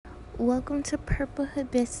Welcome to Purple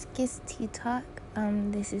Hibiscus Tea Talk.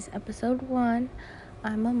 This is episode 1.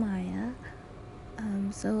 I'm Amaya.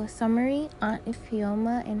 So a summary, Aunt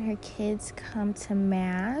Ifioma and her kids come to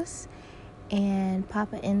Mass, and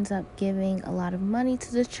Papa ends up giving a lot of money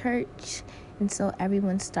to the church, and so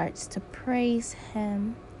everyone starts to praise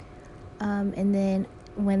him. And then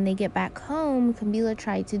when they get back home, Camila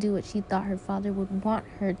tried to do what she thought her father would want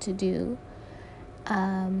her to do.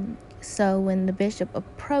 So when the bishop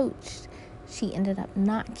approached, she ended up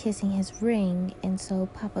not kissing his ring, and so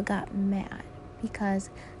Papa got mad because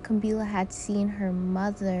Camila had seen her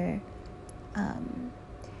mother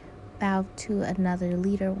bow to another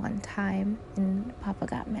leader one time, and Papa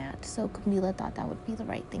got mad. So Camila thought that would be the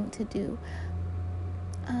right thing to do.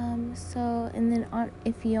 And then Aunt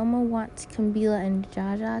Ifioma wants Camila and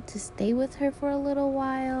Jaja to stay with her for a little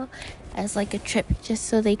while as like a trip, just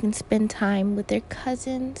so they can spend time with their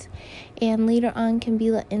cousins. And later on,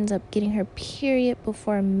 Camila ends up getting her period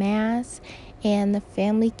before Mass, and the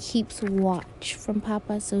family keeps watch from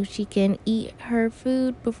Papa so she can eat her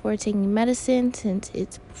food before taking medicine since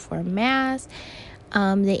it's before Mass.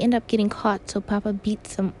 They end up getting caught, so Papa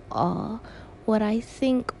beats them all. What I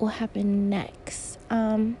think will happen next.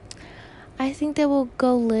 I think they will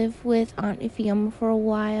go live with Aunt Ifioma for a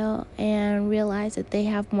while and realize that they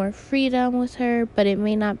have more freedom with her, but it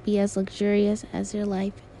may not be as luxurious as their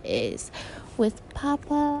life is with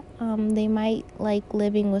Papa. They might like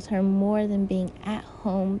living with her more than being at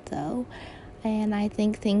home, though. And I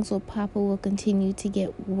think things with Papa will continue to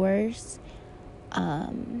get worse.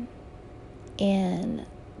 And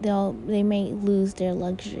they may lose their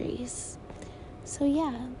luxuries. So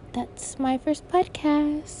yeah, that's my first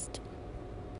podcast.